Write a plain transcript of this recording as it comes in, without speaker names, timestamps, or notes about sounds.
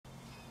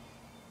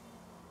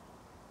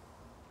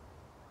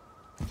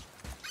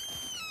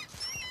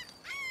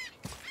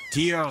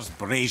Tyr's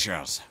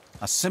braziers,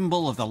 a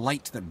symbol of the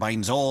light that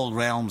binds all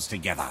realms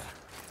together.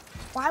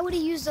 Why would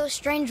he use those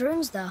strange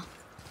runes, though?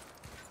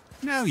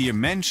 Now you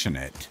mention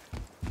it,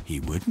 he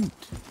wouldn't.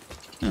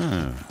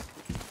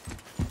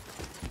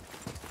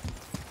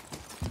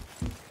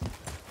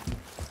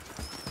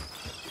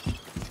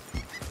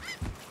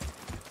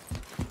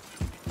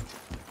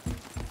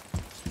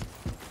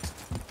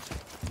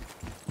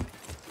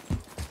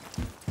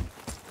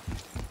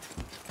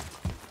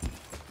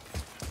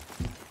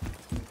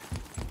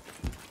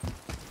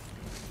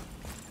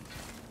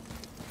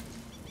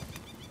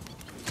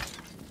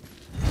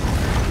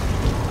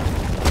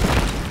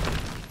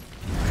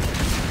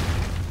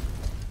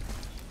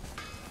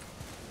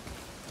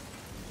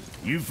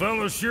 You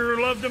fellas sure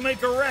love to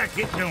make a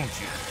racket,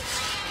 don't you?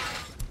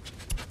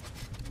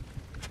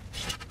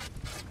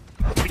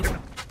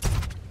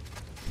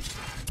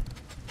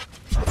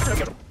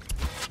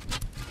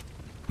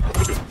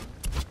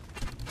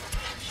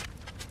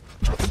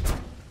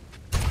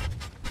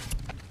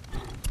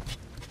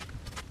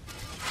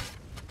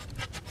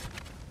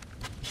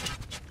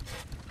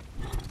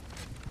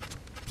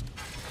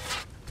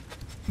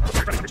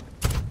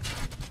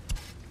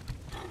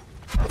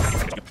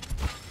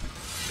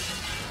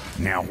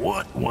 Now,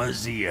 what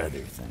was the other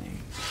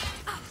thing?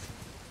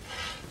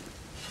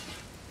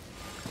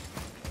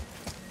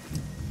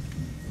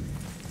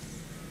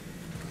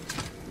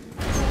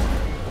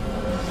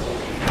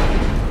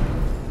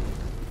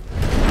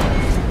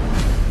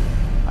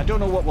 I don't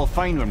know what we'll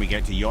find when we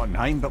get to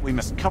Jotunheim, but we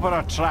must cover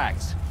our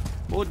tracks.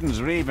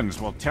 Odin's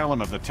ravens will tell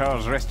him of the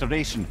tower's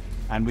restoration,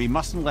 and we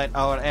mustn't let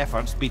our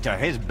efforts be to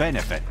his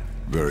benefit.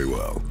 Very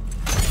well.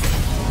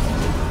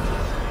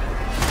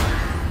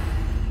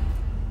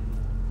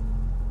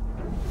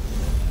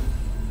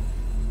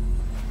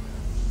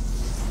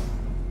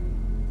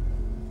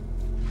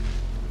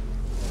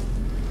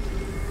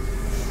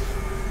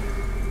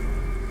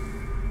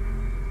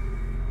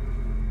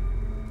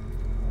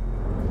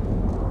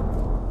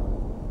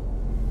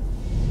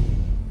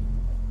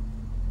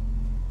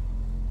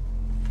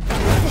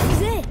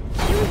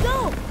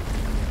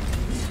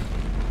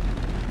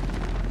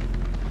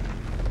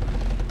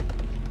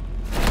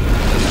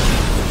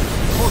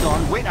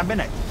 Wait a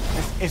minute.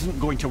 This isn't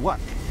going to work.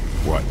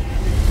 What?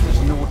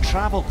 There's no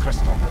travel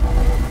crystal.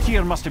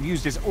 Tyr must have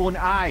used his own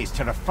eyes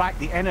to refract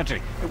the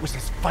energy. It was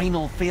his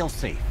final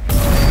failsafe.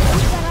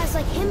 You've got eyes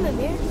like him,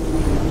 Mimir.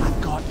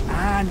 I've got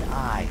an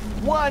eye.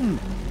 One!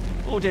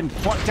 Odin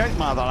plucked out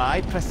my other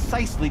eye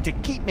precisely to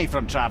keep me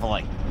from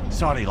traveling.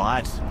 Sorry,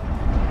 lads.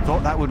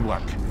 Thought that would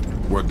work.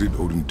 What did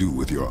Odin do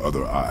with your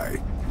other eye?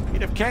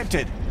 He'd have kept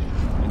it.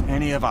 In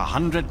any of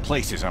 100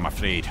 places, I'm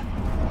afraid.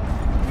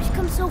 We've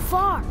come so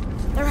far.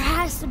 There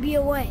has to be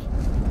a way.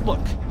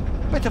 Look,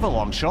 bit of a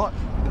long shot,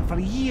 but for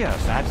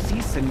years I'd see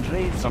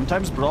Sindri,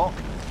 sometimes Brock,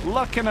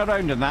 lurking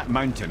around in that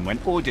mountain when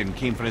Odin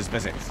came for his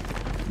visits.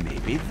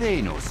 Maybe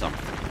they know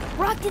something.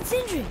 Brock and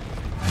Sindri.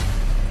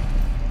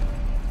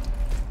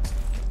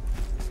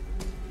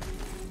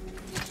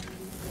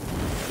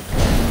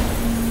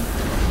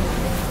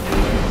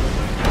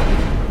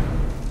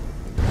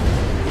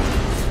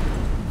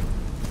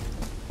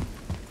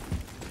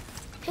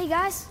 Hey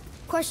guys,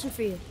 question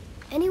for you.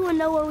 Anyone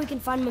know where we can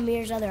find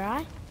Mimir's other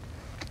eye?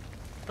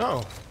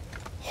 Oh.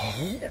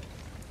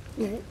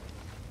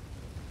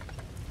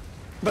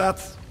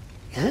 That's...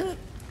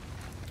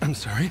 I'm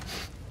sorry.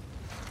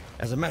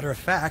 As a matter of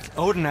fact,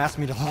 Odin asked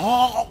me to...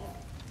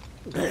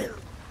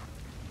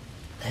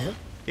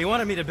 He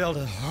wanted me to build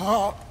a...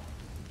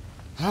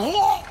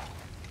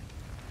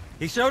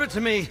 He showed it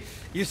to me,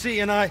 you see,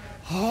 and I...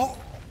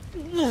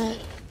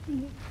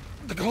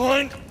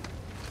 declined.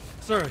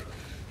 Sorry,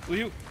 will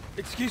you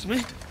excuse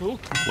me? Oh.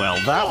 Well,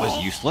 that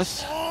was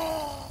useless.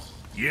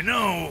 You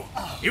know,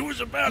 it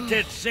was about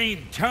that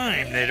same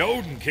time that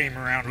Odin came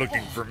around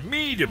looking for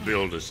me to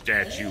build a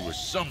statue with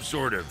some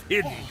sort of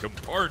hidden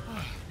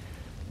compartment.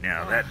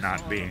 Now, that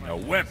not being a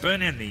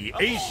weapon and the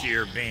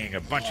Aesir being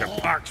a bunch of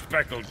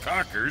pock-speckled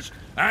cockers,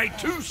 I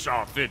too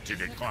saw fit to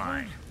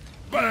decline.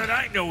 But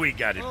I know we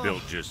got it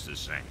built just the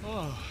same.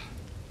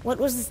 What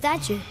was the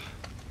statue?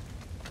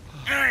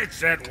 It's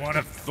that one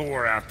of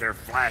Thor out there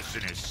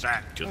flashing his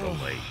sack to the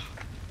lake.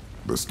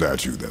 The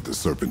statue that the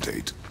serpent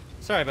ate.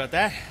 Sorry about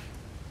that.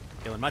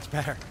 Feeling much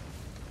better.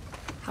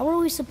 How are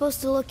we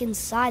supposed to look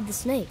inside the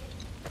snake?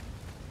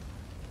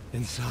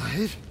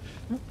 Inside?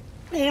 Oh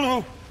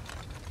no!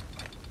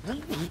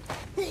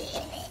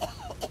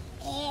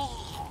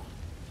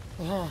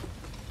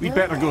 We'd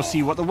better go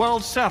see what the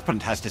world's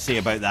serpent has to say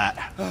about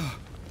that.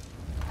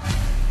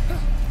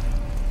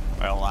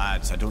 Well,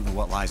 lads, I don't know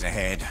what lies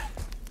ahead,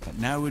 but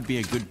now would be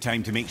a good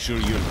time to make sure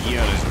your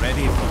gear is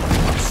ready for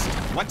the once.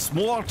 Once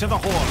more to the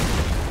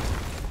horn.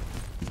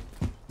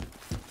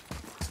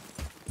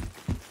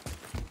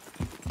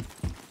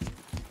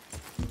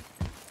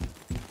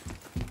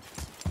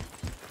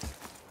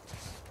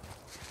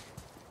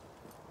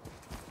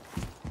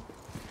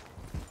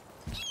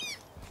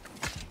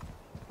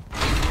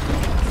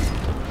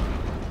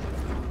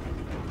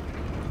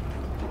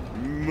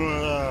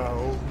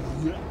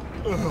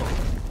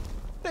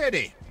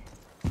 ready.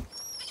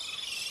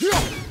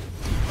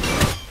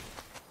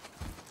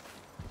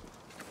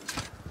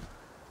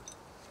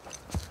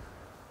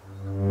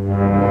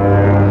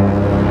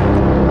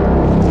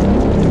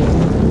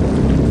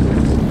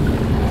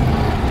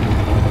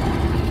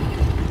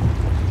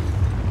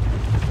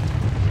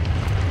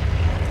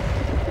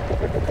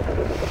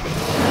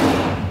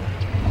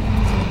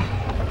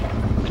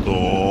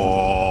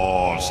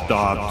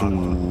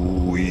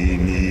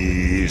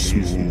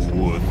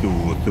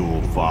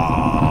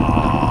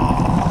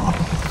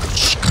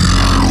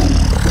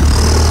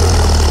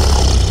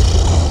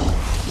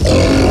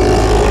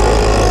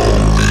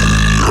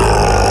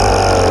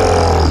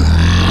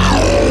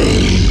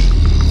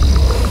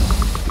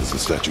 Is the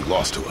statue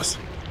lost to us?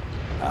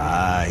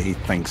 He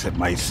thinks it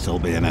might still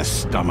be in his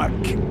stomach.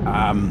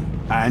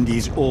 And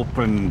he's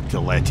open to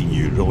letting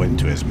you roll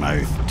into his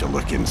mouth to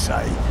look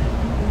inside.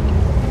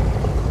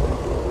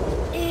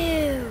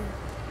 Ew.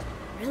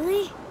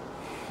 Really?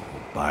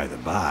 By the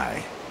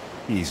by,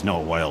 he's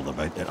not wild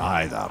about it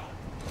either.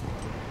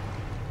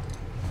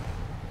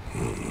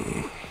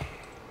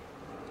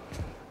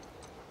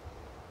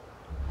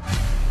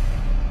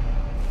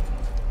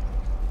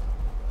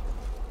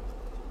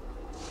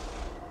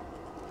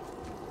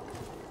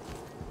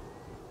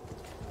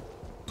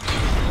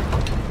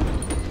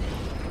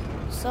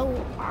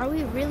 So, are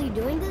we really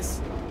doing this?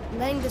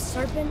 Letting the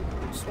serpent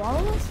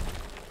swallow us?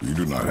 You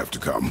do not have to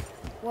come.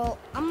 Well,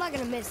 I'm not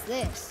gonna miss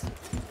this.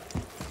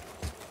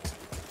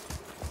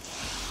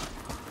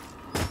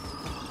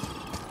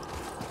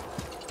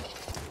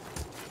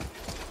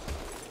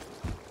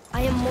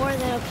 I am more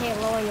than okay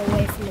rolling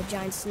away from the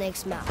giant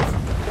snake's mouth.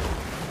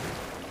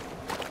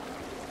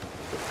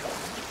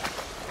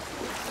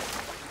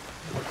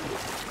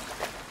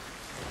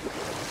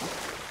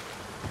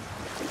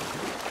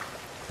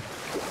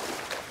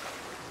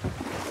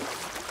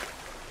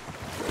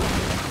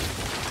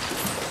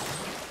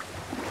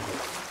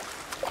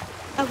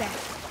 Okay,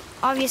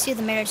 obviously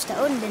the marriage to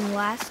Odin didn't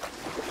last,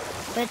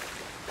 but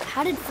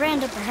how did Frey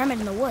end up a hermit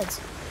in the woods?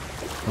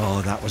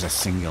 Oh, that was a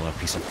singular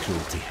piece of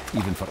cruelty,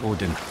 even for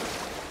Odin.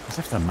 As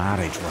if the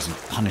marriage wasn't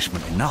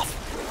punishment enough.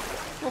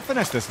 We'll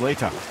finish this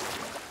later.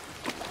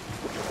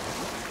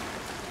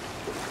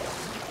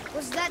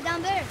 What's that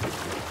down there?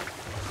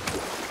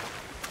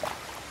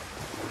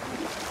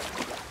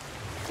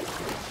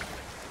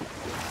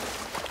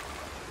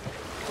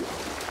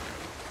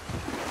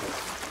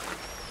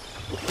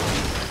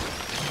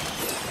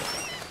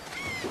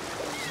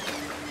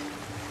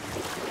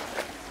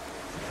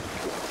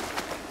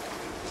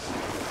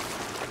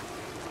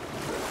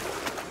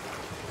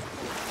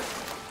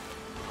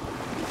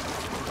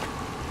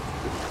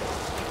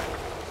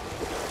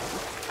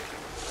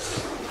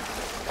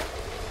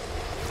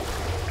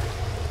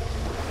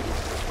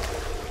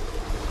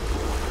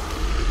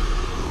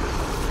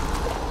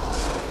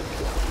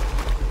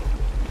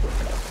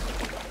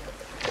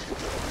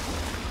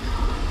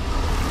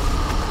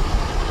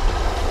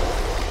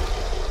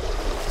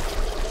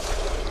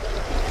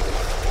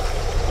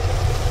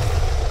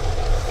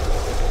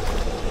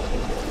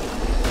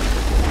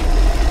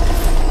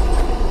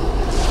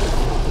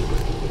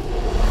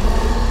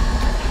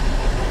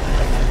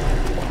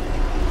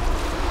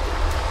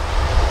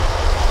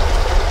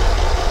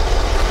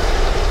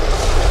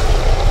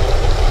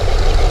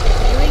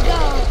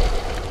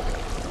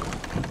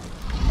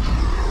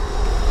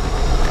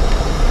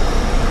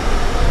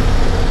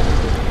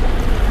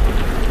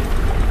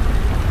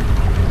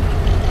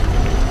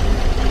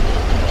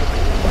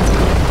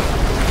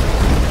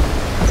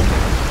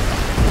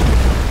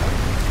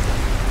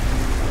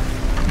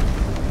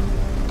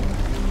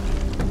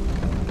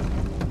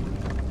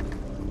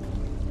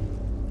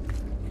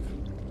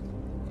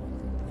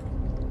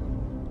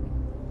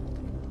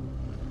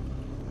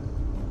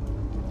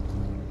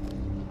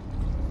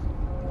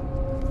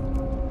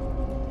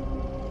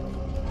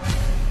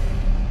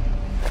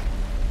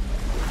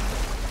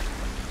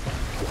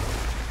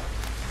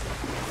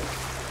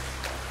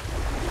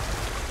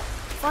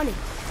 Funny.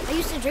 I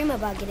used to dream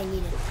about getting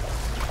eaten.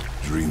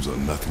 Dreams are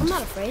nothing I'm to...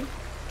 not afraid.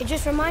 It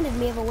just reminded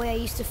me of a way I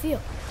used to feel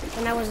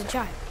when I was a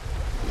child.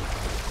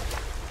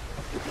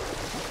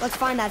 Let's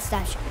find that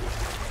statue.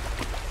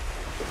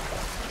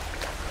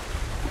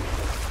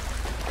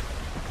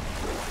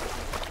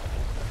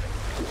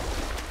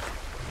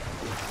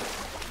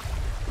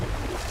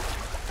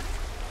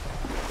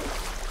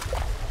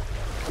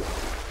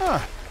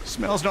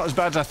 Smells not as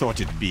bad as I thought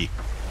it'd be.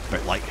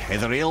 Bit like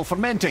heather ale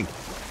fermenting.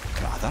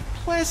 Rather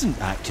pleasant,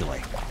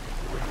 actually.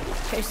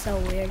 You're so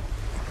weird.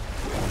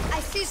 I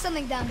see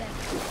something down there.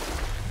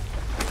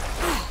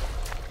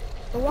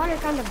 The water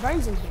kind of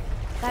burns in here.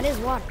 That is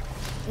water,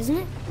 isn't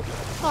it?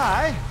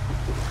 Aye.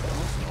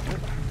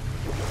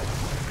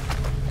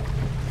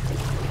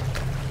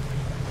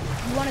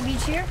 You want a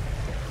beach here?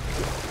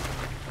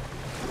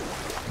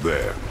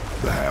 There,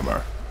 the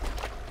hammer.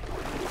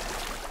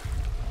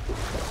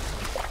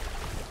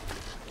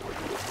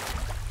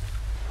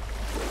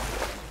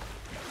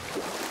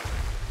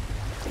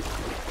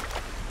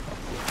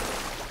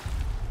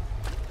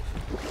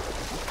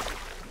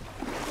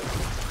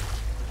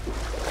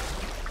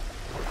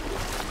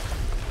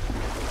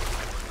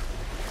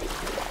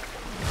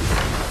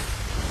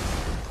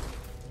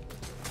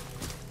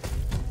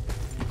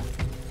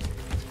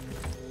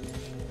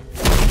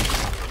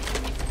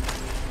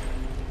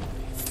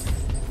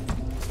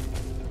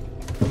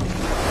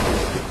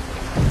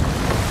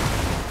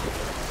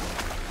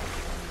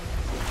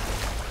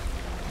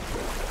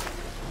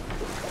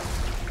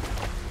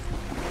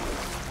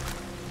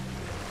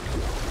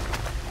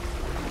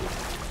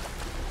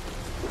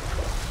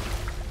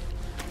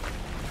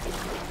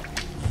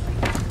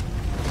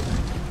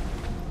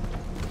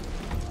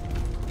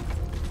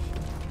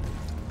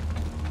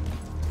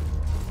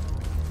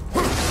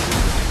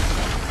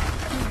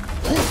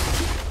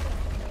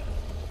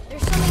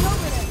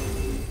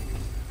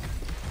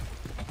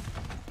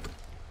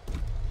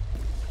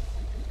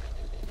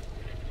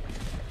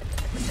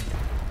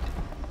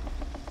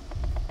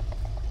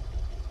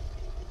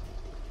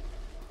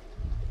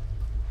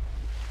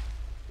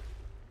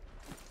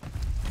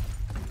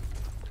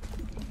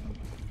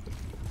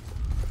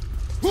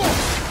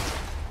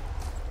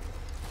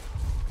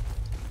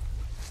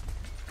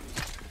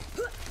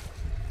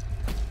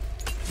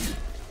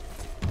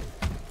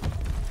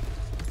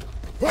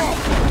 I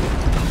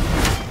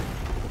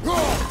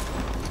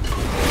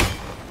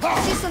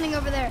see something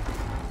over there.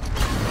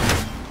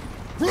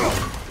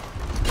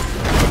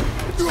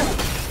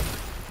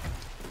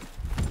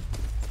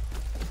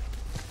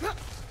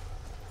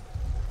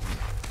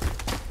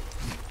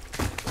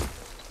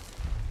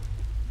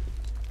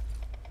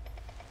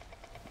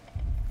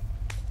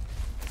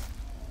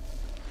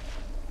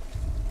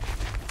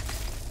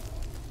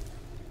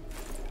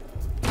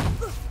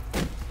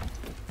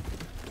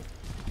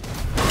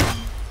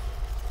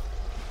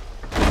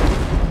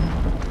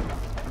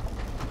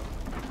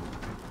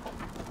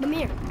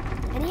 Mimir,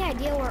 any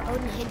idea where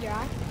Odin hid your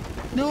eye?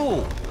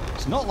 No,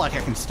 it's not like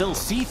I can still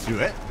see through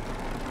it.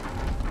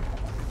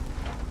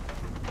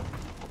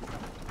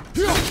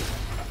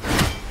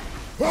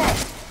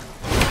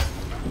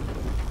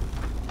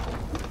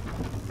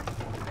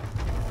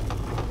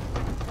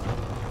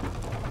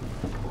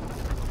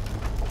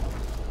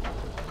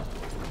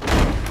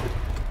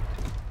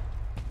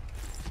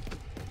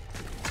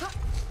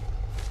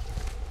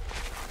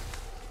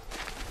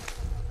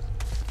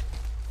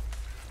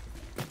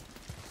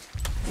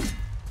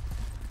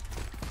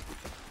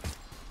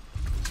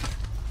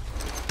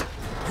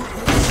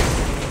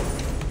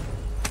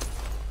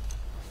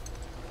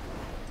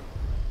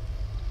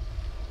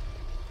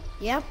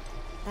 Yep,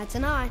 that's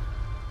an eye.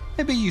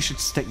 Maybe you should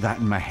stick that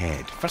in my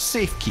head for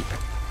safekeeping.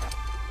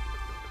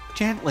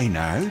 Gently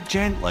now,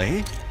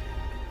 gently.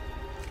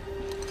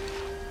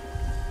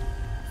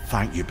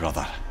 Thank you,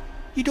 brother.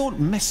 You don't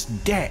miss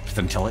depth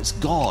until it's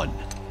gone.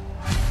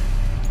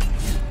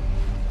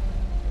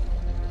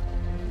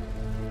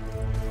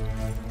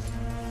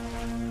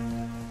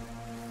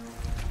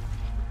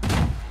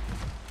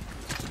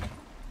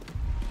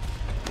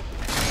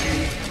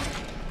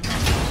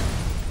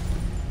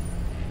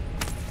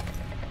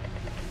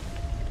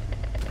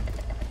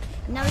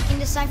 Now we can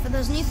decipher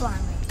those Niflheim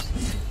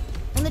rings.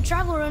 And the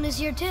travel rune is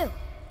here too.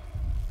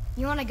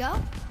 You wanna go?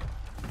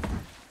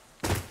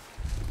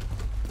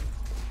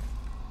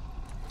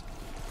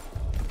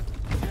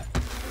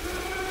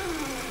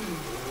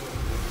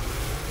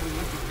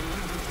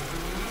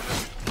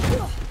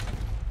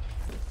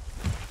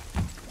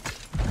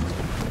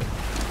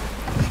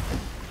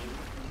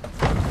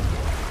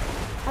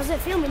 How's it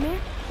feel, Mimir?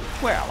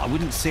 Well, I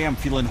wouldn't say I'm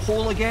feeling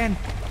whole again,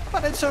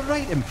 but it's a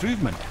right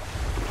improvement.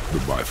 The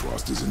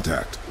Bifrost is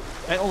intact.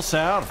 It'll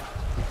serve.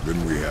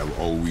 Then we have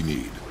all we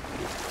need.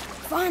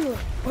 Finally,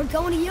 we're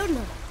going to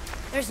Jotunheim.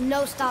 There's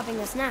no stopping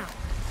us now.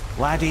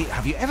 Laddie,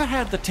 have you ever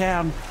heard the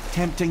term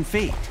tempting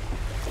fate?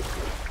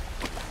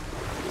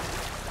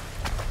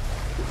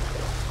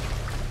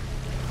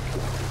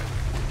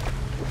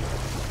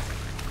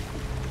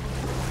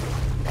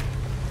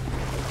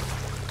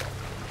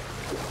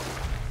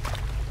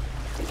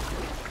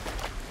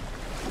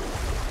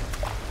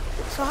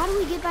 So how do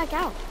we get back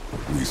out?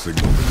 We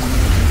signal them.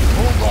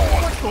 Hold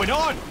on! What's going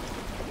on?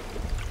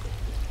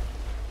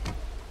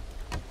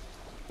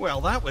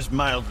 Well, that was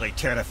mildly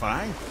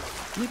terrifying.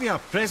 Maybe our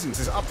presence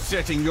is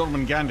upsetting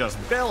Jormungandr's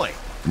belly.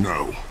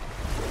 No.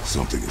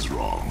 Something is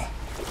wrong.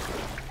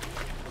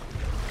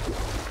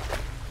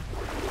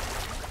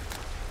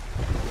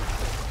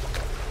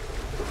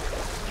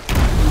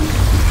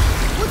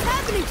 What's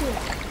happening to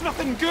him?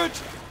 Nothing good.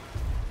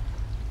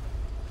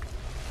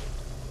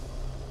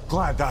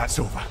 Glad that's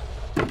over.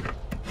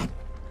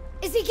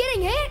 Is he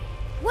getting hit?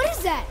 What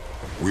is that?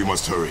 We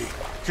must hurry.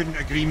 Couldn't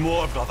agree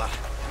more, brother.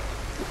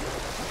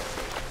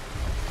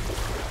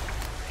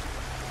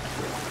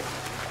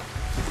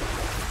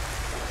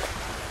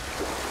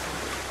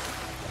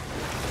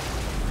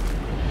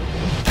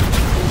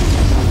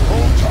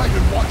 Hold tight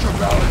and watch your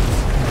balance.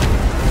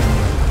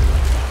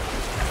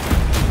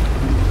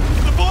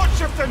 The board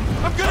shifting!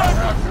 I'm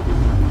gonna...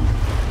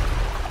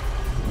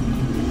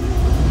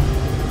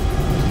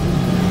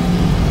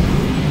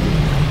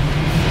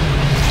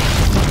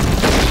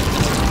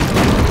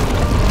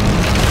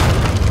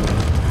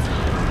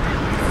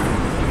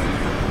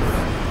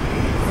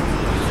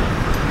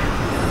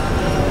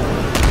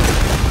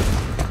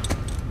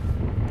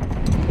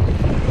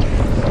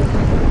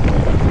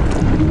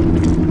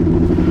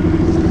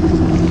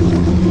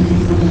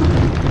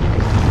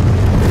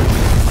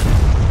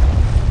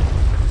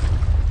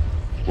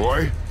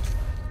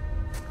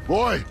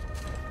 Boy!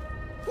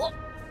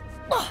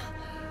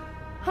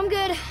 I'm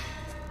good. I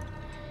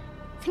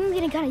think I'm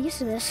getting kind of used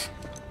to this.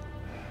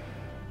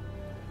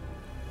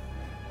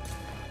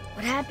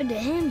 What happened to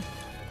him?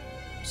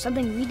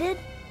 Something we did?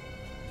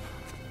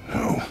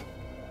 No.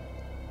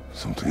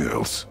 Something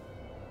else.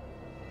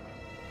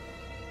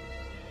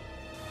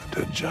 A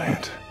dead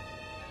giant.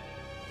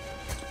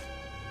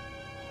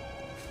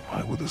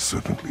 Why would the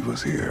serpent leave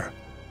us here?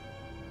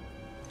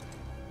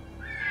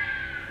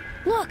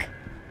 Look!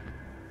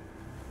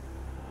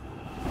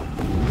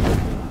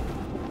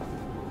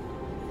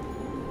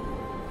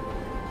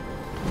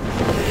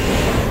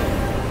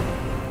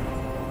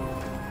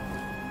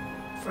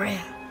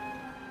 Freya.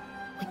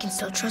 We can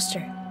still trust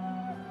her,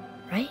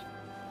 right?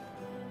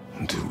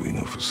 Until we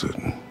know for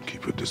certain,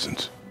 keep her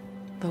distance.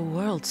 The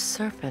world's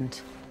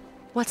serpent.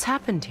 What's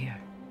happened here?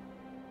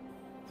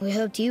 We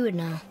hoped you would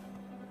know.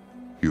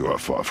 You are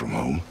far from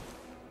home.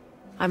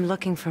 I'm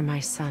looking for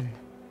my son.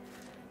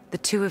 The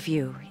two of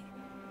you.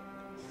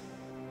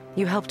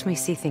 You helped me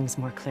see things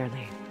more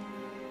clearly.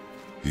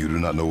 You do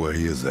not know where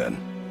he is then?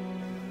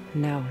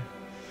 No.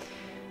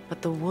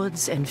 But the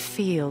woods and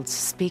fields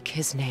speak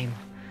his name.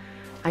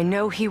 I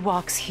know he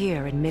walks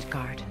here in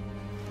Midgard.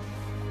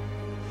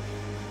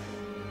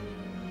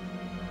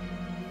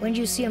 When did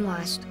you see him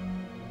last?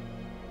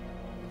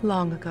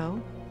 Long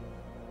ago.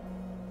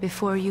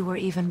 Before you were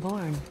even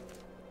born.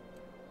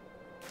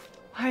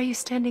 Why are you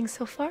standing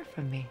so far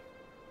from me?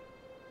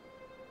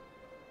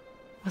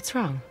 What's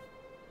wrong?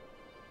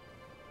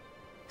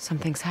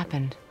 Something's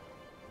happened.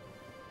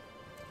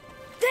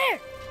 There!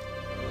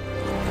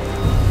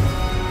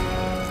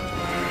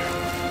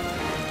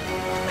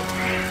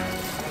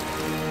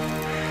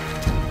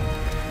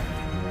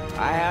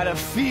 I had a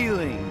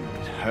feeling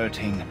that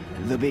hurting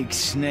the big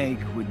snake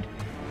would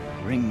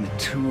bring the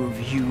two of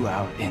you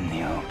out in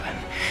the open.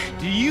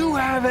 Do you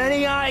have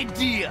any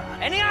idea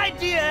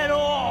at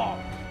all,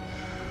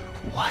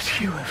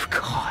 what you have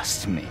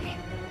cost me?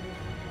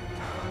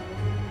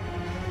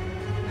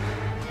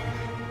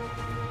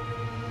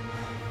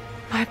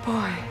 My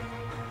boy.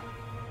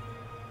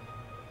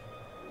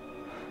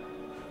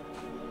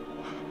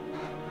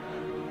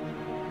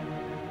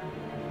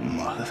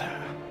 Mother.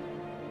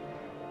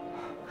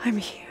 I'm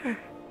here.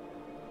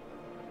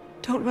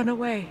 Don't run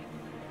away.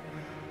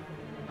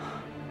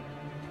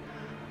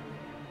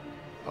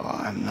 Oh,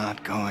 I'm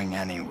not going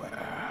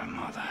anywhere,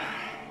 Mother.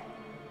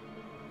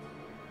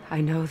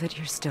 I know that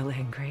you're still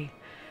angry.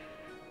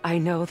 I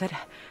know that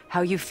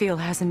how you feel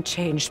hasn't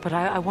changed, but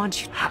I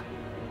want you...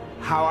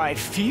 How I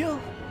feel?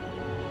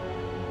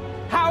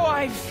 How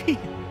I feel?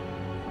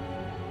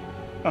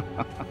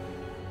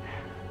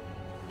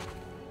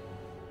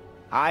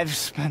 I've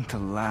spent the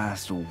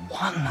last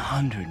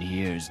 100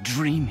 years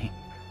dreaming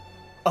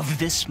of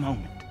this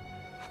moment.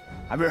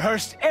 I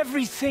rehearsed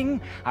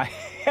everything I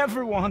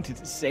ever wanted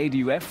to say to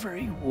you,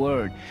 every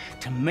word,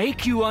 to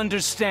make you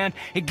understand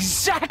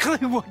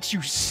exactly what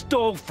you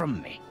stole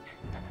from me.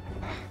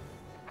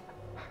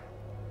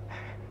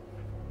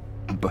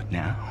 But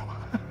now,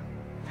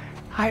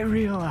 I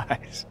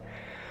realize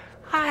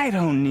I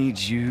don't need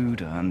you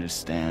to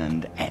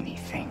understand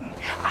anything.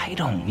 I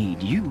don't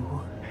need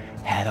you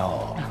at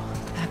all. No,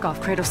 back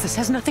off, Kratos. This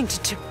has nothing to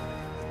do...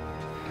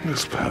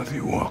 This path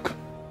you walk.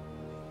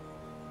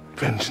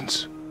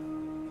 Vengeance.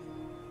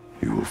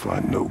 You will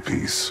find no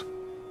peace.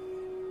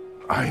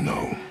 I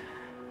know.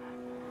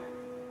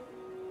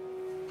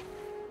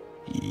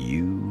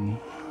 You...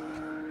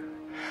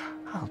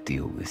 I'll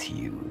deal with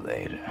you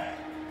later.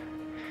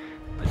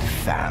 But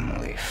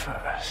family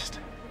first.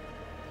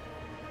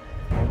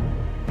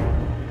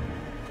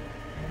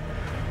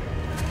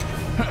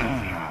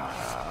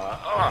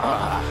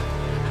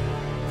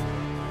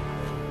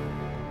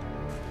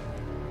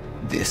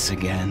 This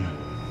again?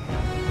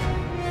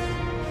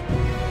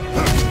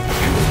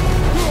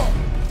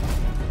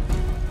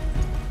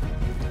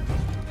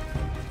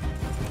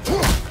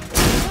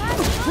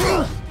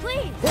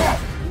 Please!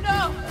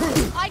 No!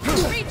 I can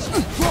reach you!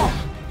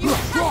 You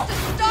have to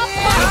stop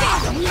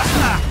fighting!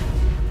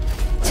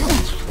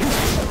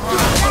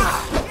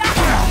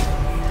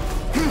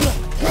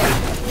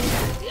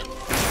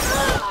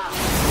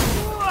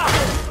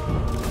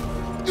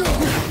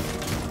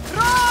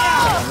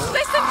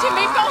 Listen to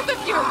me, both of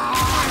you!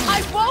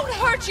 I won't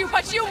hurt you,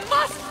 but you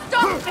must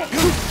stop this!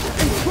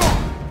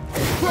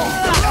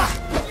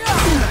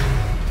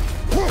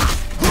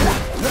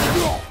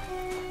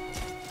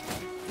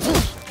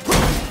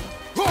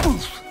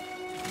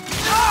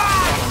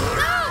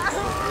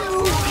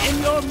 In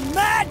your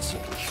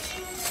magic!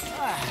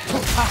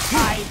 I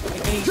hate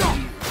you.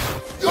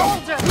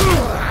 Baldur!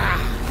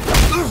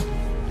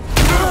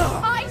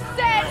 I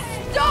said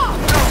stop!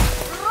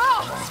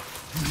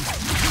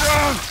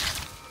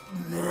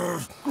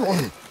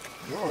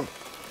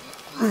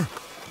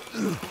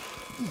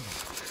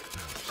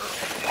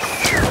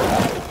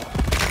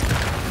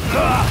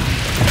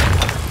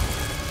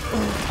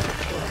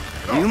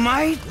 You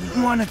might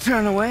want to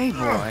turn away,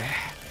 boy.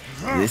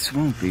 This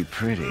won't be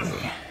pretty.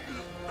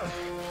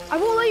 I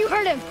won't let you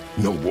hurt him!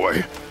 No,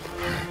 boy.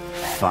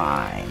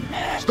 Fine.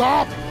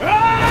 Stop!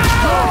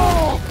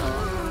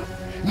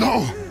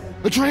 No!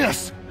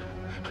 Atreus!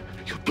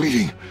 You're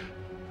bleeding.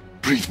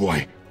 Breathe,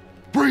 boy.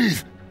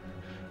 Breathe!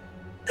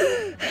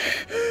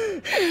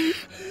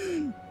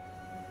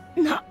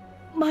 Not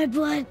my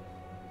blood.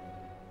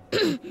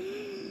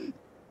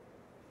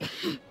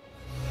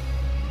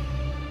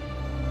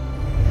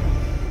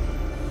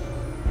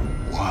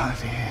 What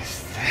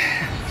is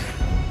that?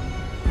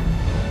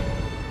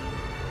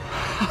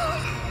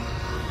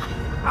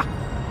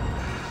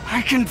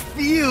 I can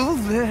feel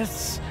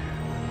this.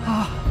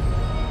 I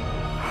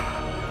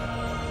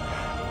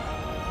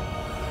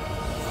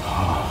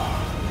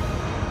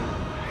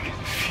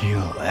can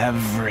feel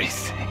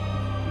everything.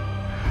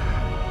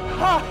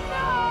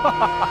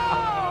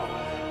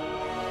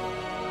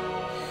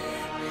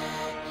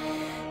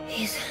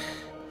 He's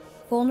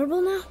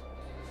vulnerable now?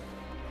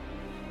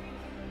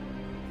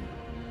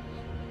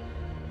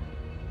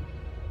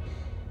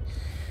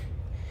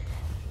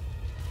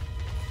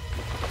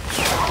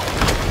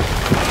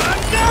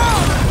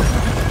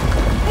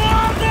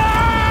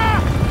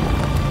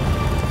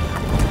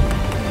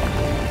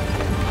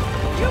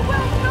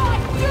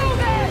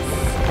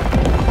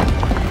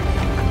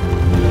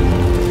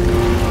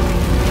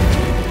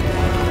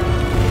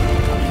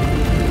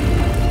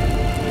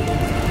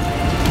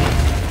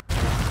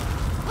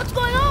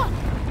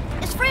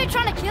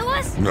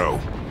 us? No.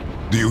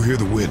 Do you hear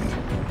the wind?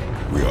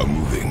 We are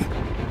moving.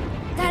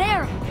 That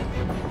arrow.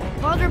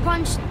 Baldur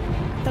punched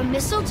the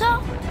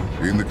mistletoe?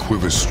 In the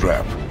quiver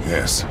strap,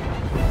 yes.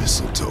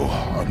 Mistletoe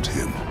harmed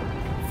him.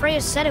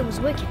 Freya said it was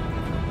wicked.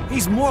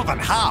 He's more than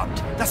harmed.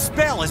 The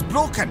spell is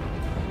broken.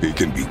 He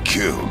can be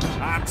killed.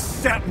 I'm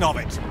certain of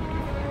it.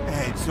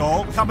 It's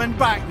all coming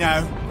back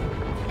now.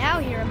 Now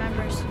he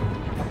remembers.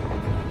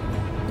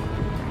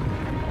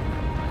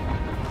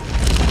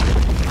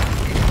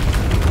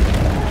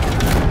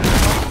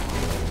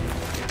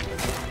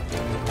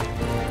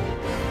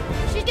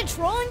 She's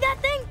controlling that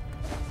thing?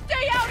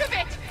 Stay out of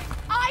it!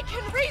 I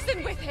can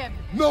reason with him!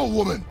 No,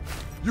 woman!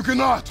 You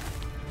cannot!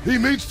 He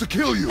means to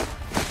kill you!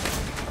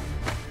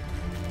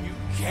 You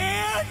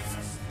can't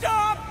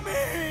stop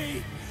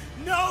me!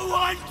 No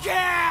one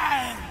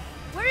can!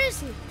 Where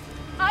is he?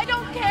 I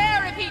don't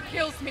care if he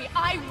kills me.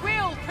 I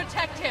will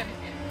protect him.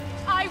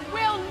 I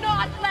will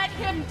not let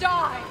him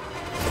die.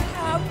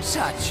 Don't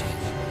touch it.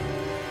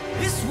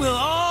 This will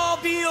all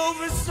be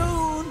over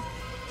soon.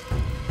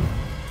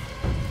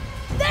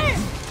 There!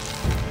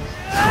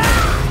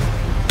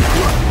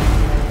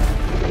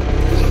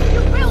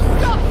 You will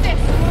stop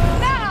this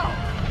now!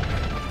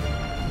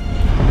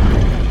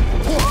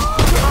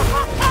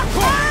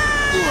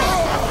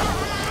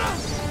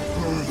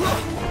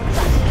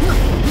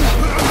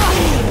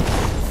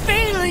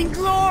 Feeling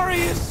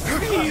glorious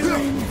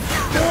feeling.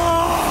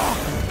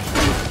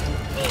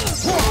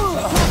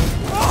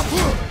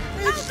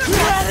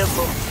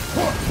 Incredible.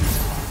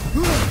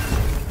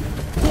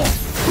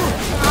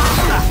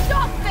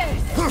 Stop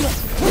this!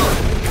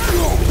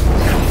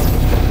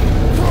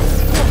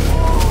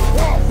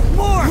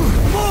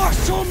 More,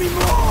 show me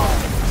more.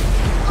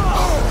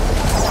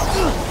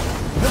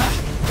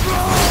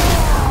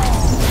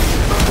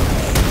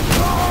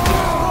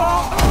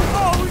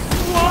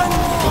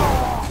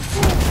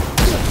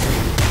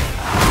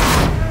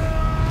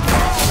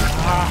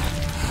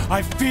 I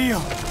feel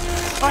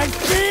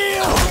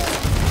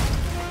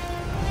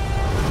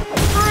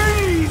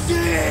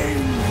freezing.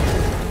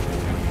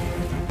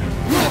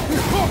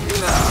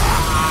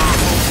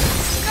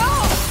 No!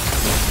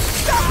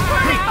 Stop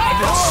hurting my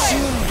boy!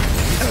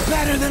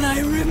 Better than I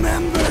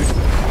remembered.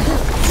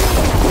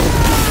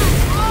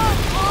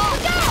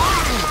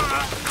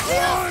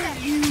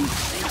 You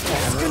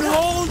can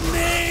hold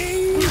me.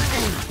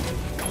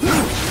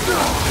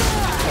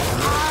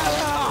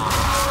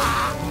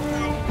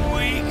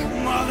 Weak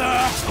mother.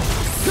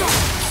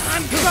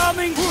 I'm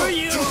coming for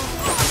you.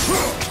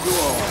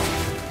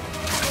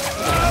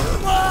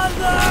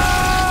 Mother.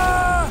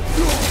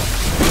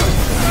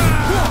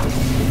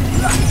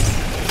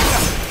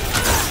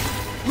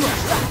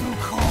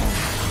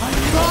 I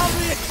love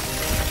it!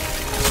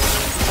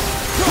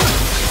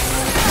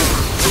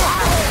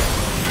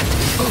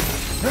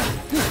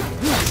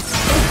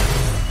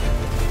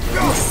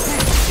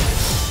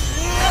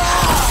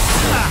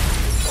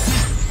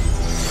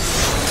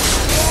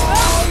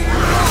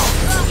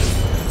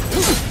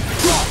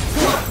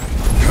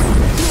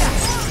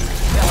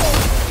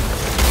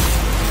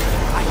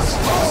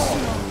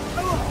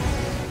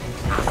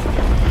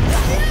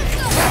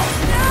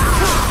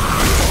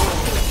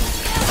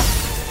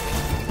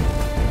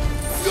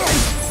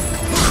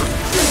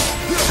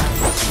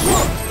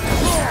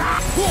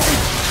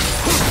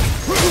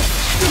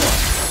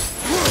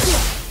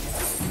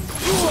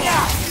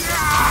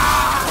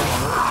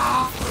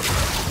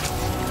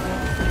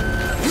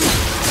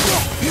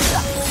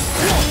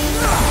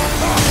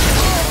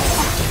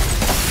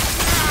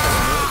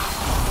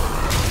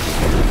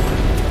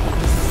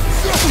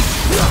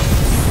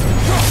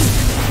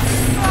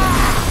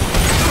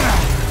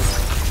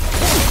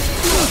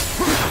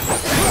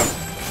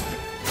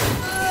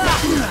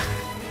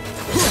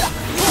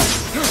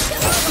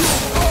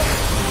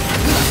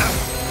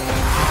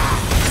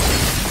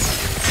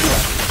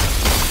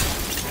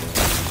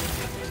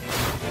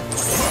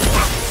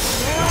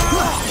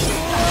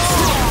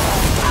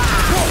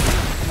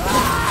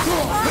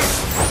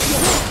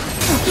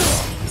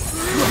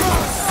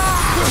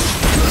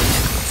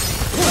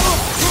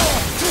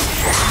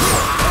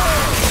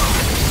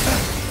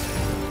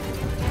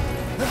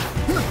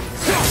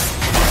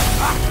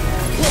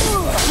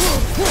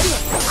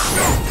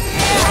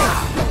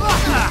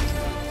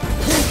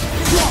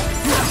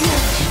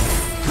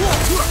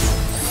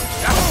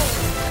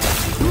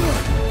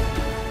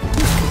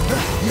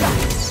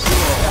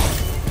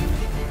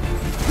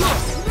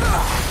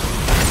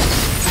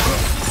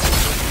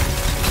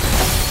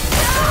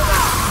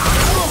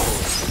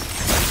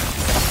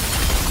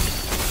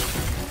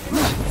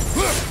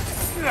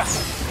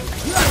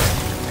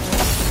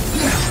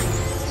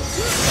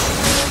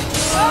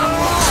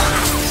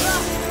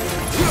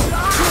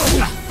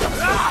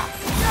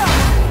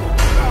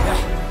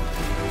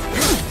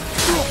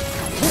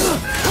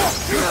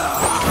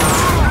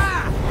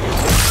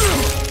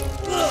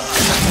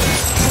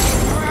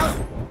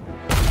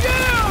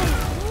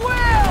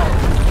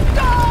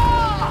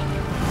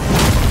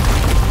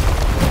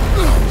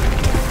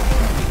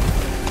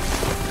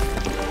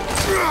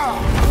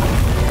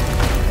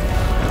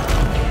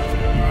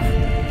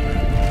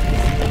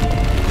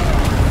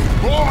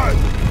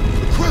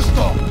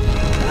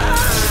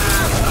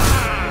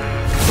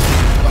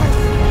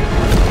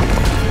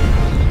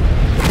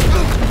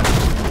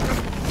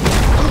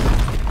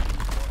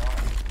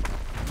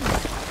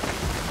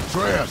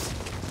 Atreus!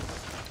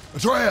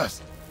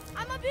 Atreus!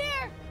 I'm up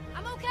here!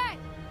 I'm okay!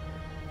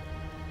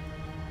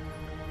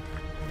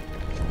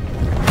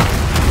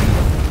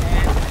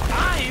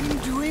 I'm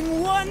doing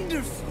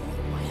wonderful.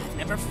 I've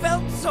never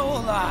felt so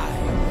alive.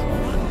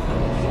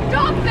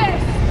 Stop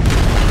this!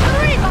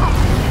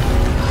 Reba!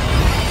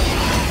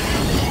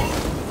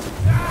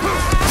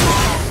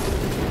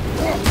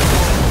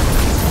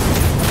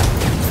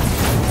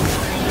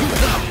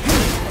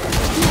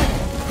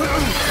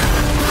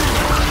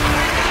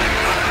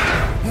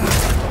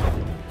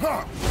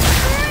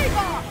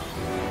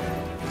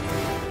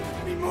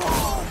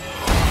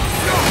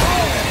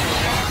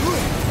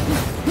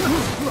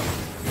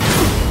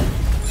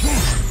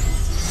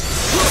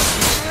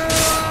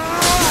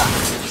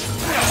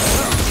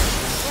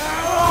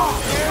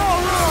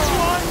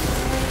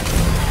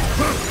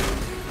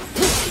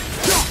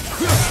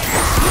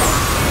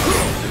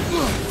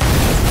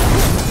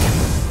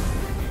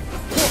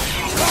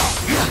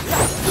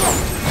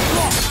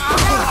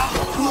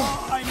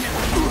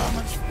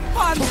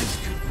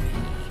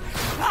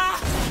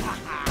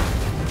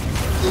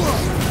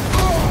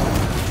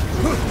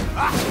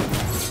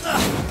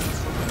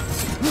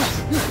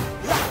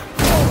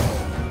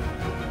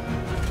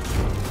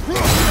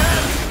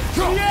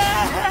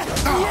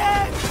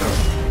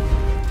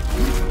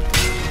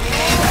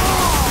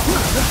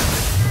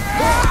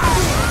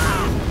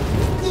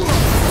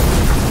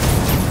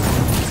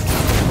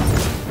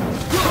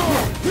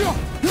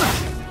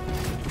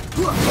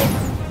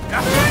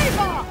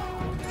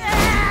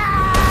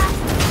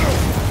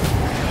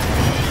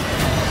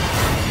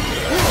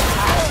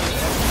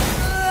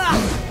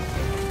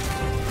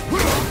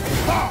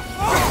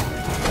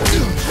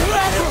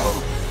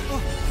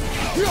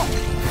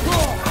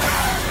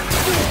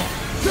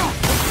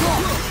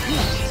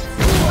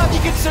 Have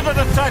you considered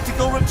a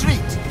tactical retreat?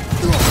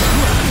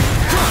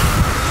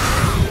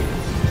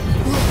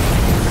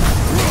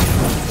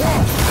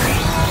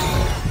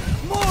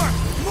 More!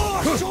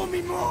 Show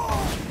me more!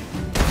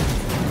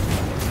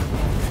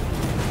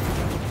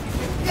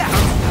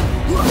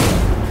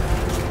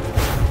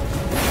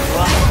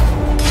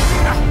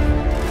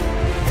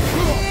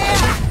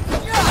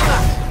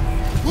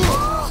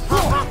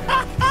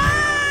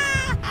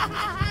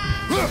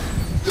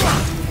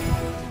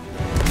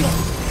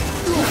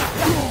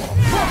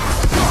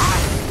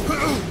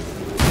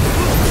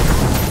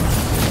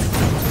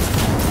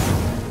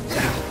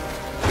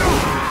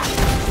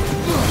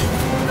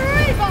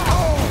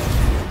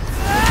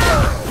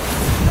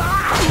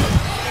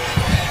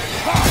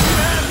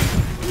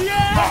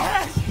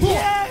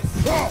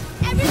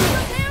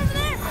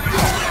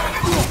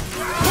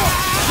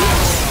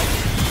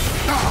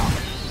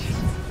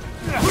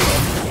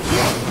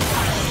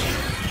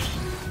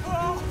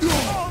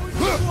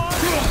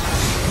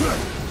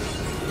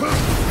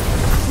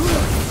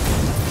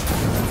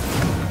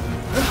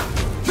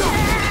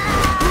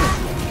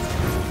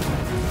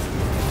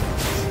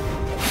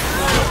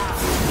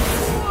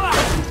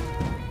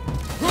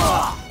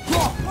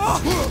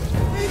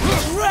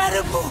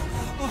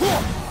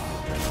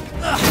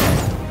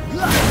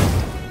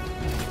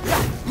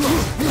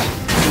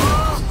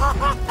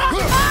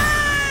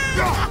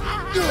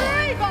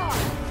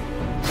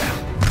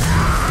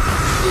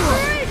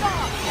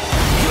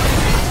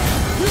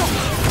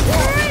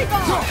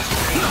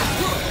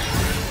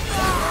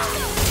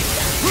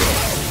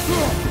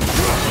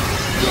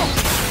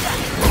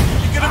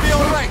 You're gonna be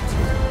all right.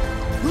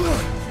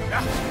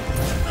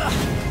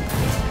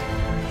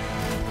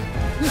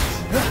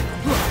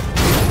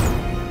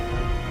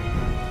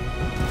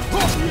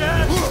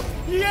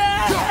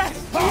 Yes!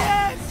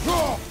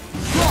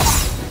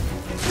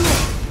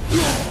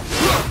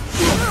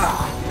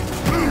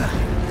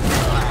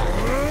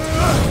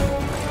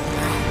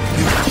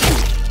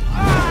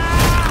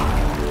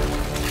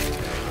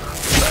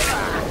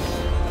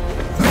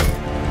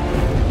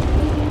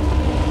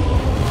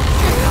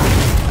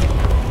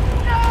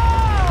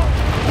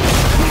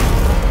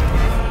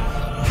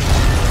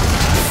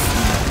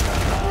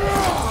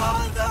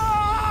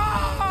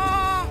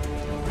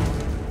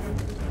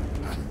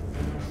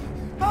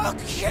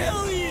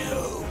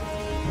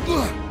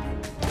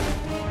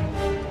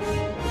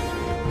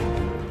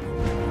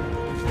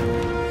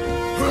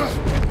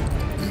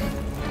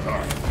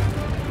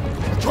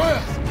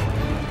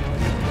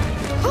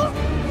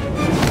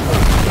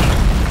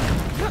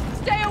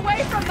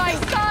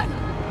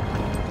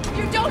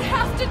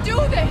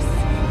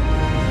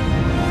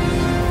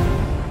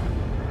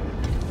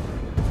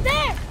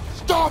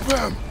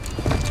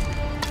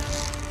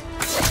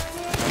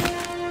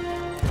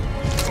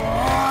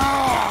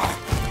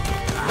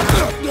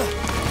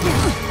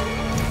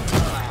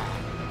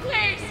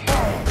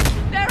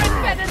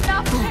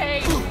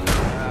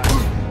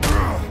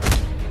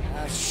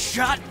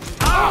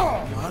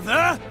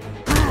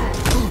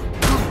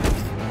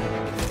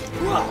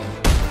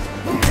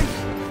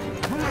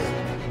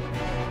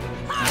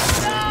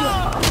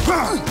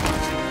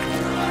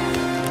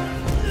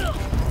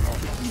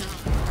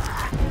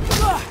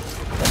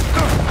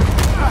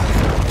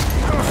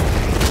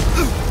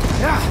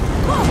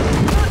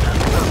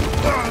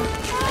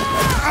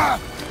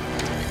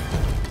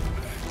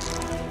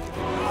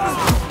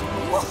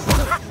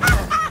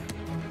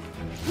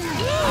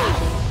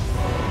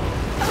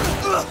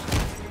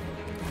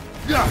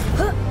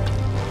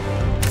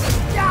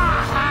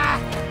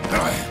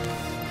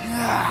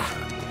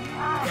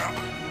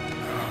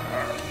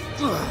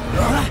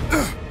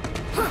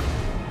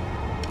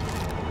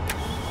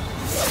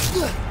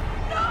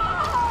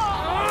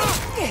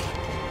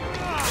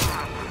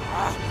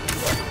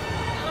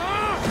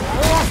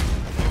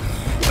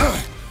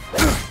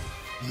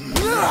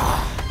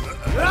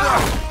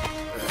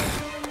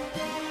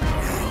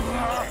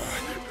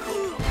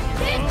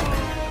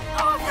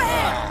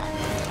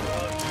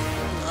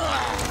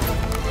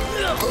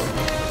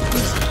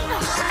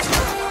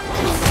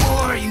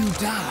 Before you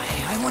die,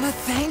 I want to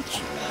thank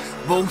you.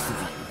 Both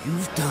of you.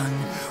 You've done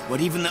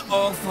what even the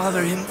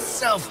All-Father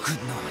himself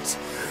could not.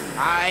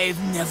 I've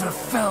never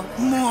felt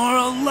more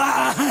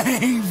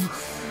alive.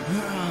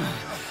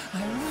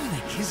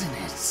 Ironic, isn't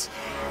it?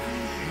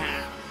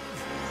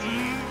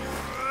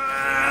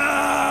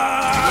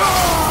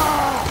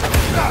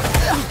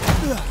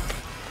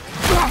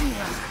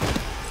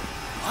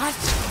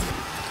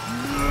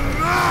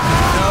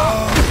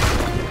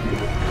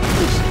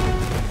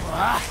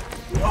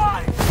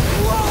 Why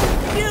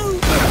won't you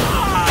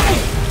die?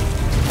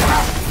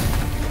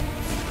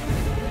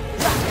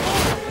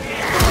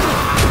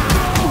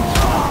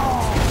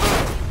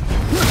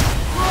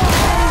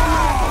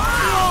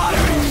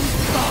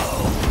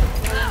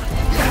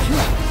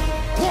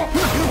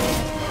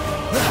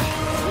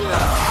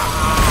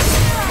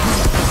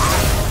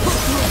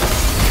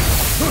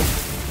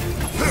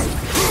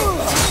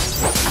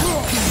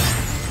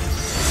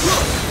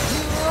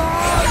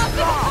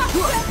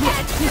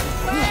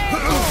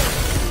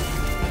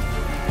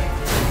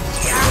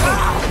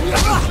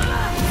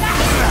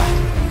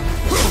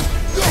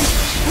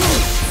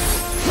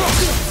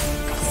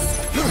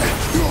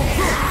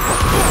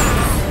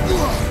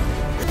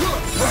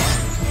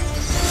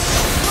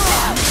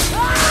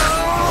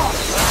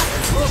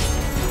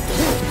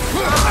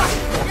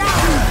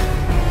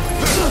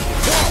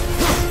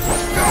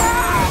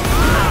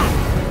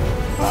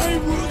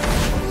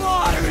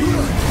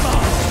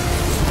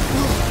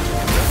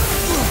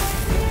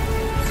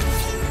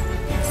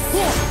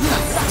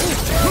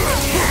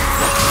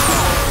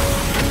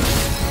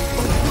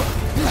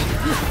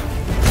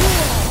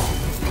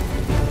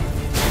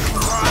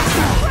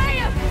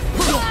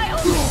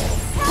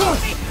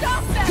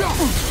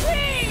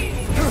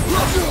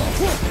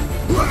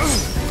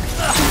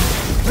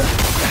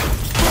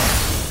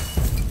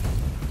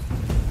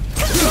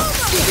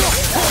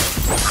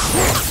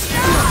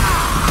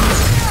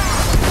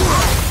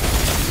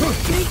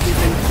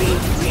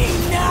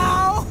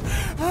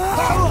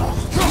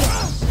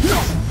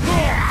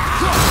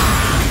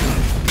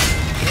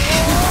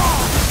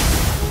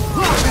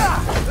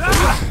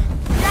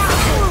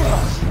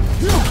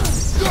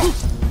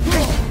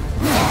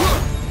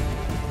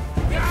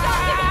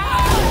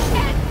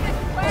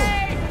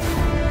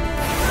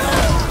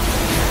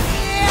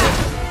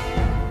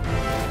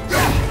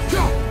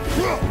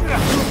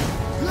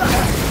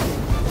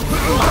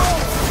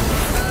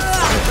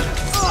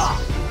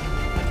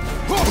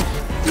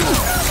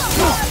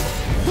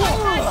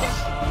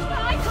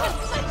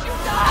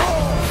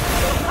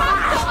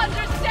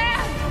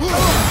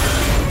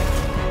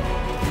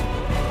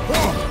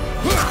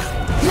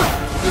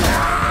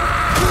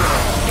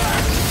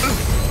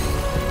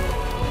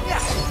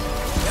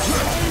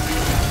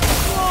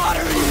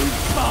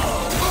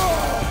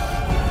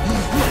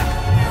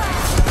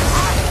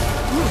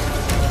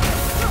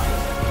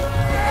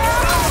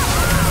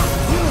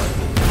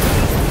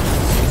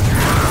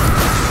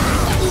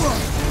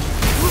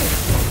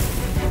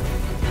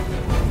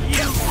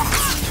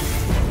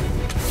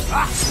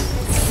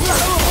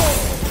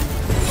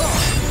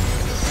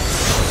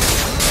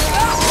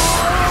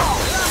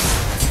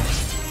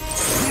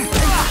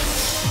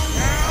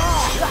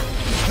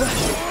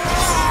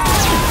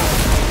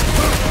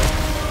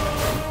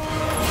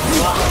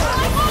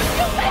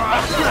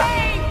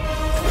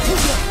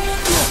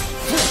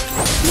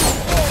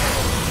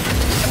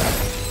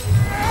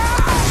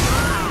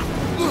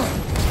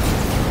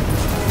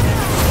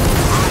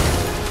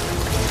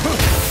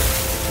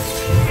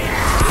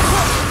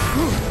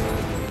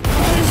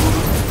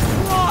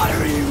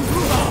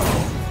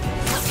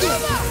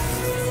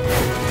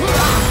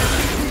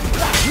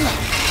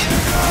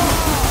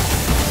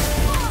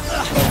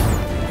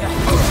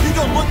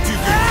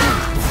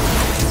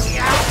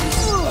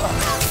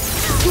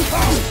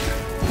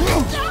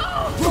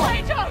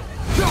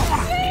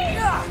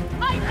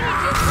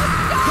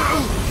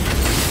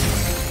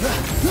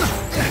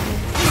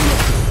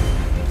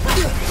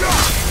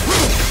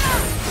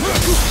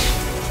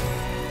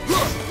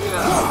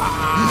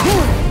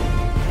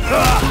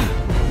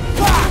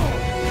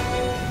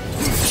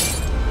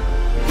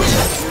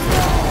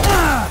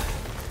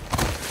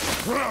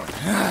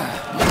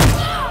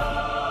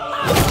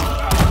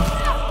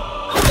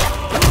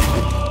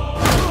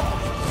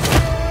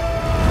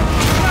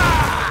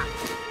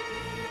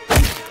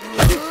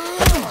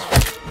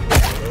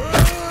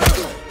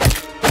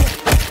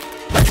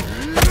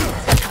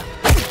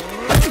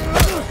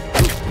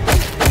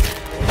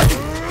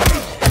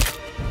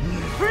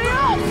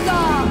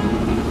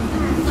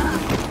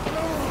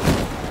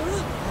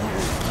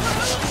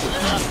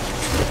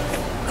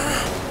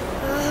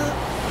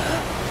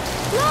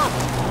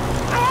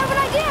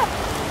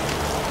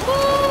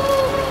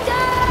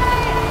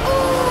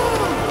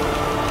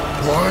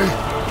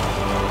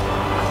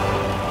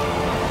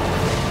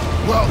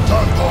 Well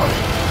done, boy.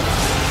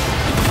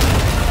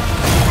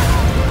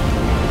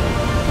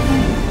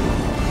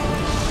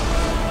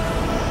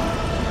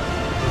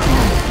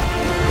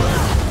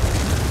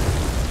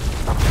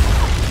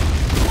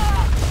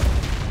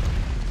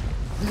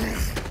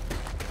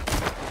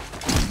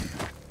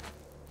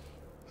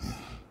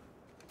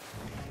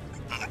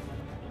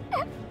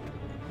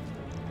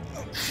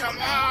 Come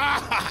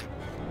on!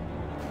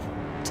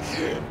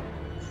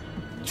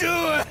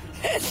 Do it!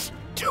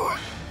 Do it!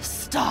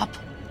 Stop.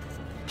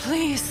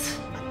 Please.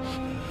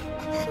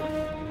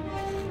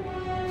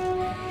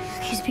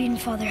 He's beaten,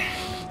 Father.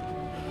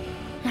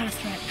 Not a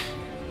threat.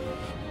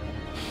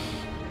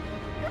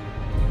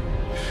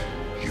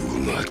 You will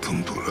not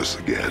come for us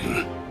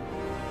again.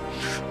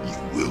 You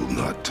will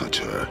not touch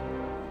her.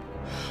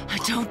 I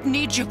don't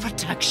need your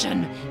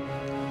protection.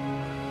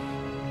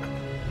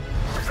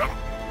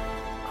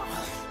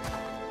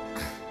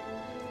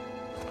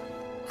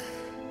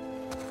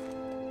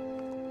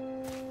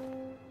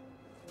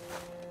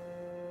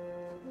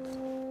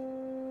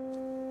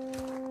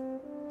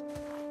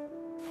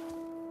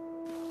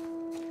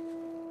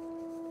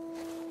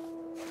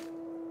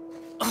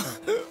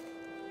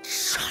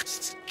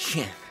 Shots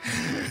again.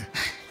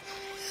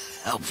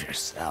 Help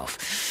yourself.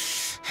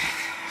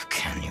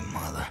 Can you,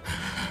 Mother?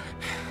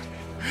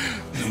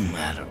 No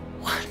matter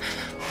what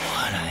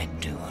I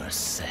do or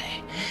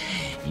say,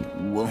 you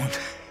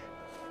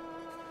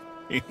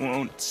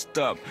won't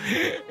stop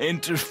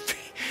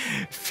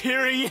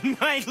interfering in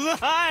my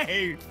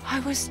life. I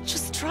was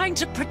just trying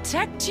to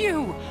protect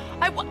you.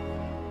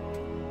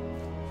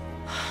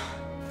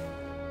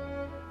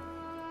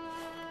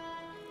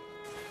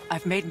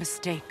 I've made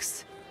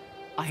mistakes.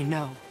 I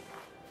know.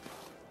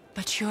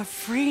 But you're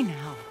free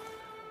now.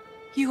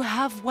 You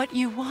have what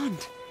you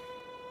want.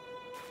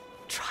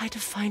 Try to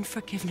find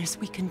forgiveness.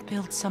 We can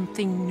build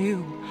something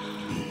new.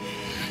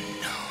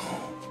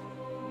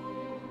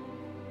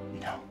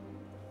 No.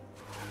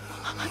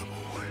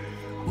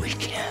 We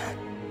can't.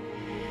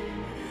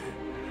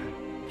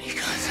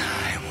 Because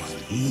I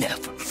will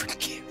never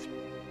forgive.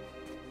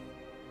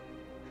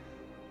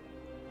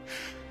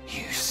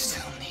 You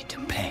still need to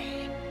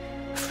pay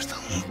for the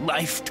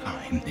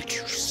lifetime that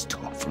you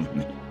stole from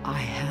me. I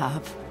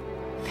have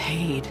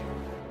paid.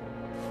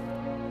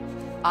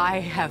 I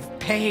have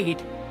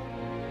paid.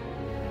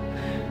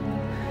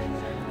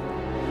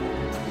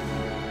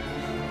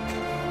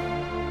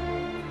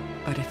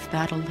 But if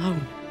that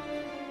alone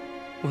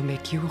will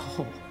make you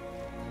whole,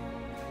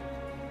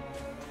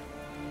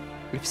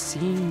 if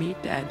seeing me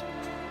dead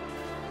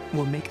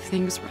will make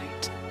things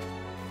right,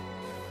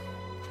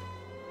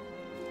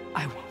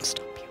 I won't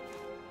stop you.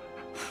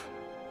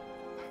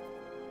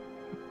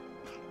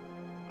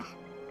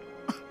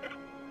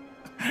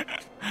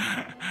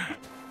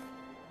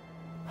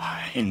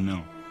 I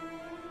know.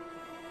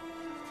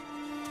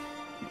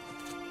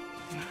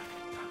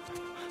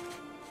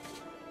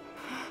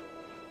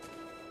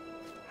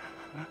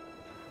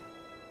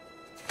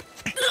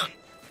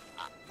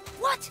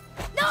 What?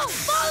 No,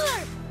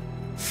 Father!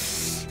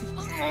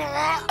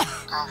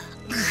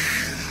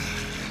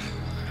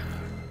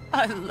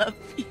 I love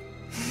you.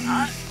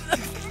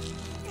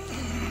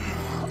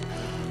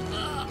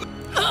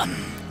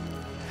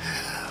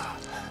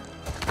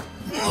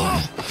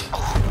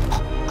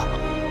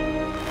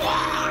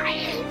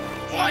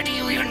 Why do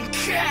you even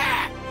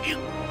care? You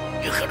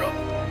could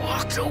have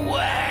walked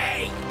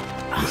away.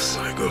 The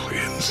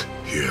Sigolians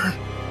here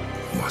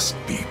must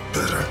be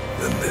better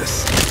than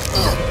this.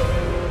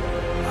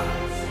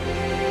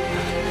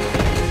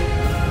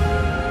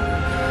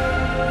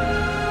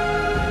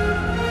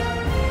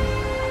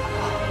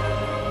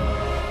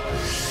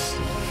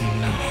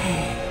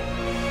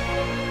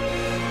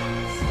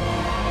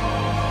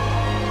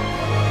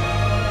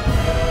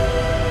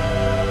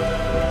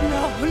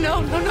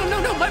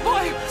 No, my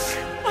boy!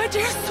 My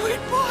dear sweet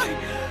boy!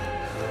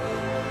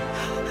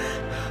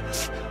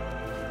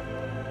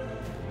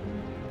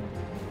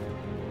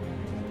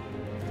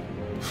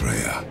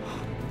 Freya.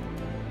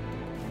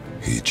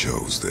 He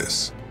chose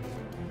this.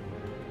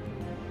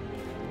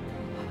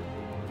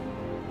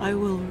 I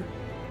will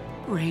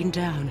rain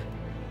down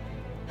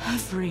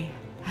every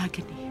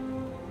agony,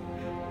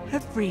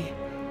 every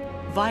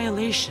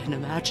violation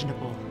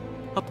imaginable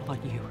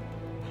upon you.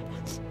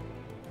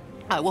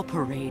 I will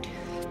parade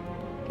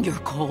your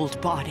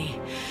cold body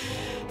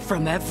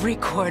from every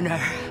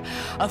corner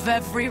of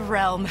every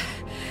realm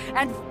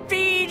and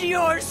feed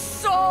your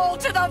soul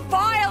to the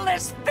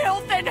vilest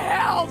filth in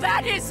hell.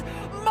 That is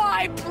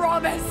my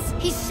promise.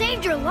 He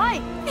saved your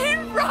life. He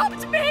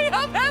robbed me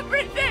of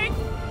everything.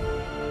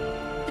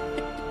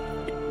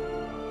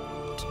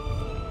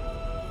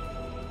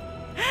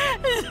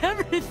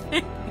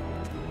 Everything.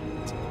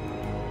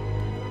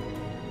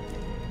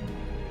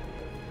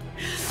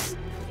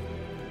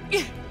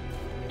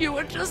 You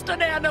were just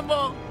an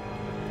animal.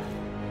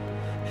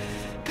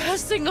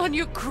 Passing on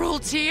your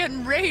cruelty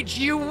and rage,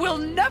 you will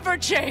never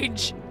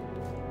change.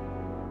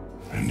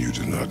 And you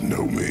do not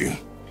know me.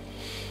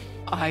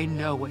 I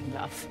know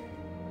enough.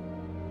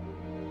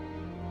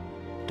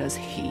 Does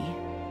he?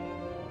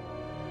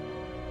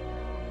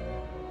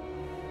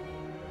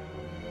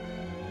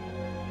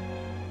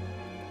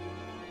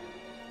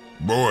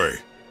 Boy!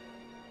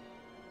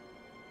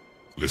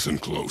 Listen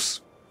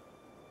close.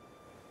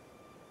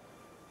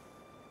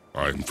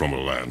 I'm from a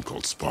land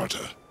called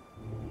Sparta.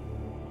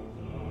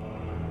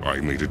 I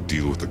made a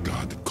deal with a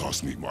god that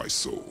cost me my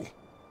soul.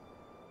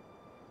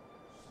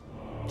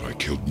 I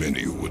killed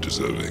many who were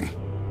deserving.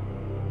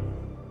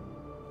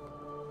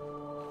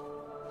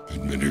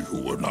 And many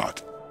who were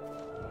not.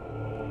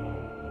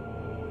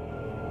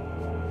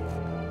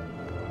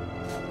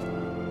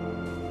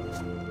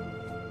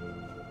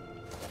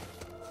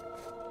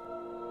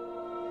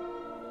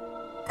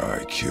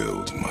 I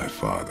killed my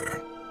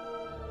father.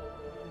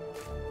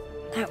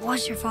 That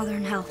was your father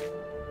in hell.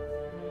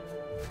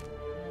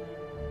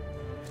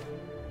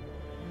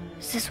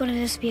 Is this what it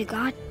is to be a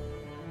god?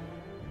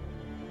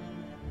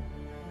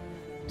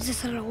 Is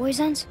this how it always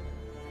ends?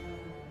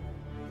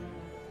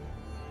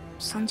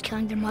 Sons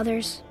killing their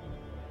mothers?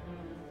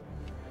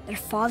 Their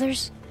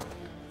fathers?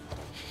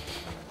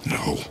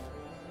 No.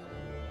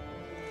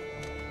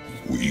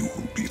 We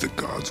will be the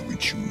gods we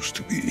choose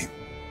to be.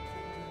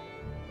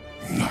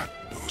 Not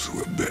those who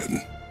have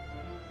been.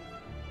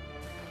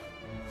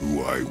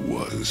 Who I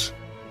was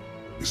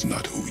is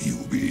not who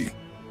you'll be.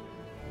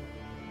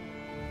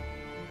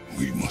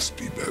 We must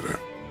be better.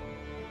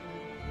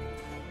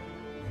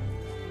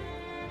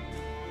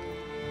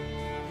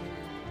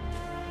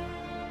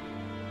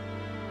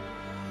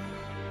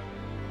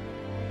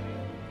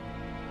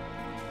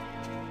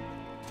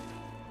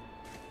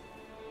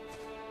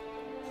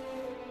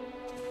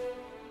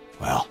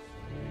 Well,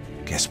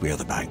 guess we're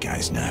the bad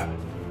guys now.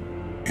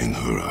 In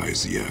her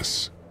eyes,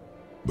 yes.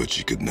 But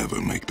she could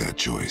never make that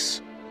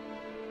choice.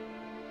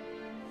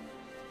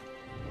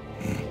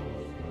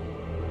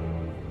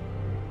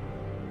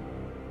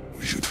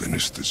 We should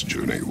finish this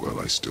journey while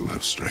I still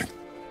have strength.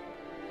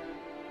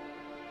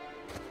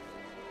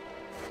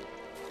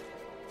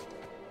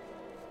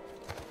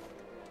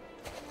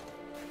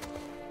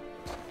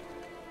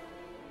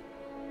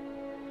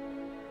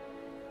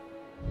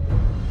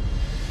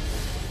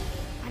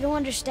 I don't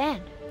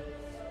understand.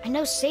 I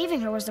know saving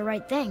her was the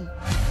right thing.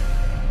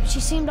 But she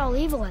seemed all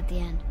evil at the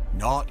end.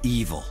 Not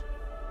evil.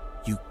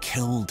 You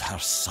killed her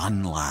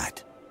son,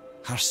 lad.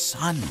 Her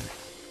son.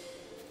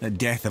 The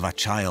death of a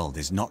child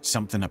is not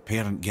something a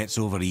parent gets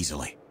over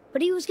easily.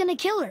 But he was gonna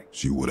kill her.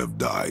 She would have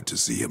died to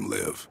see him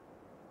live.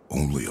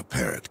 Only a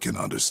parent can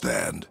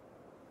understand.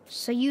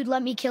 So you'd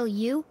let me kill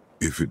you?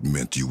 If it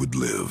meant you would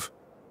live.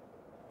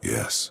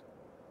 Yes.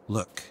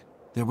 Look,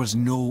 there was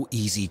no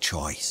easy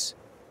choice.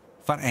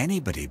 For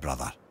anybody,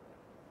 brother.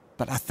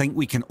 But I think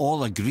we can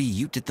all agree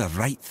you did the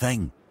right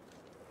thing.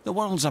 The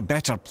world's a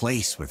better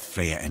place with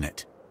Freya in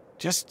it.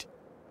 Just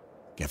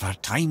give her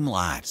time,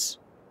 lads.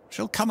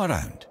 She'll come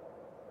around.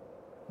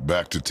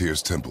 Back to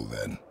Tyr's temple,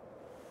 then.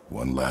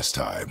 One last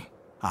time.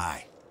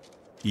 Aye.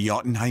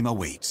 Jotunheim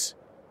awaits.